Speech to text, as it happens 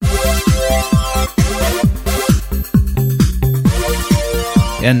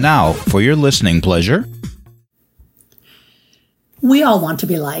And now, for your listening pleasure. We all want to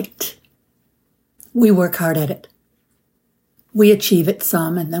be liked. We work hard at it. We achieve it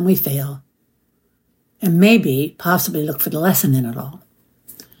some and then we fail. And maybe, possibly look for the lesson in it all.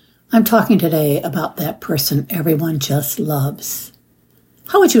 I'm talking today about that person everyone just loves.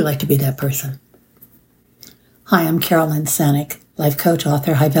 How would you like to be that person? Hi, I'm Carolyn Sanic, life coach,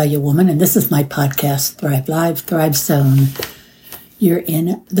 author, high-value woman, and this is my podcast, Thrive Live, Thrive Zone. You're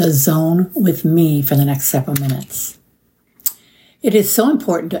in the zone with me for the next several minutes. It is so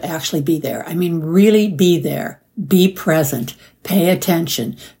important to actually be there. I mean, really be there. Be present. Pay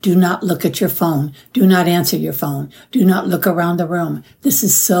attention. Do not look at your phone. Do not answer your phone. Do not look around the room. This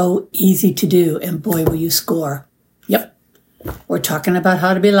is so easy to do, and boy, will you score. Yep. We're talking about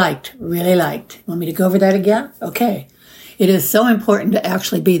how to be liked, really liked. Want me to go over that again? Okay. It is so important to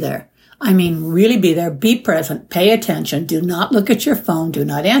actually be there. I mean, really be there. Be present. Pay attention. Do not look at your phone. Do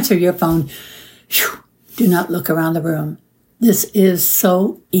not answer your phone. Do not look around the room. This is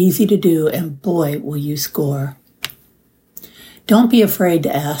so easy to do, and boy, will you score. Don't be afraid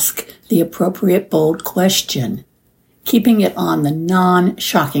to ask the appropriate bold question, keeping it on the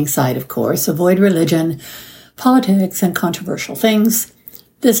non-shocking side, of course. Avoid religion, politics, and controversial things.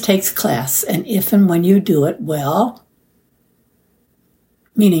 This takes class, and if and when you do it well,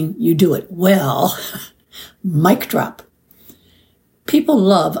 meaning you do it well, mic drop. People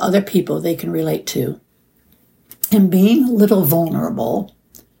love other people they can relate to. And being a little vulnerable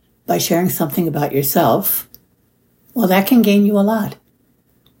by sharing something about yourself, well, that can gain you a lot.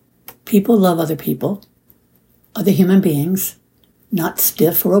 People love other people, other human beings, not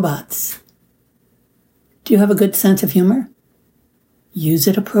stiff robots. Do you have a good sense of humor? Use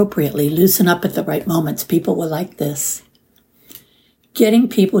it appropriately. Loosen up at the right moments. People will like this. Getting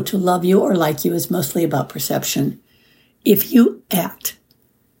people to love you or like you is mostly about perception. If you act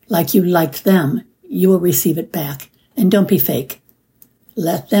like you liked them, you will receive it back. And don't be fake.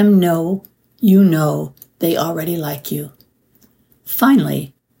 Let them know you know they already like you.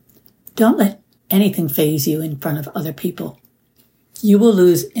 Finally, don't let anything faze you in front of other people. You will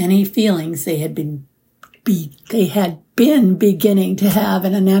lose any feelings they had been beginning to have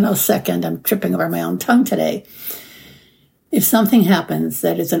in a nanosecond. I'm tripping over my own tongue today. If something happens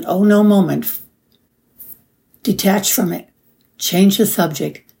that is an oh no moment, detach from it. Change the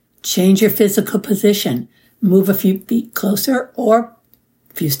subject. Change your physical position. Move a few feet closer or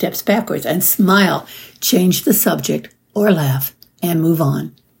a few steps backwards and smile. Change the subject or laugh and move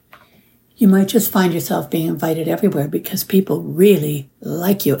on. You might just find yourself being invited everywhere because people really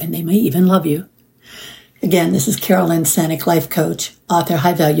like you and they may even love you. Again, this is Carolyn Sanic, life coach, author,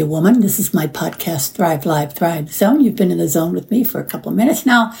 high-value woman. This is my podcast, Thrive Live, Thrive Zone. You've been in the zone with me for a couple of minutes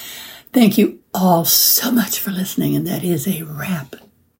now. Thank you all so much for listening, and that is a wrap.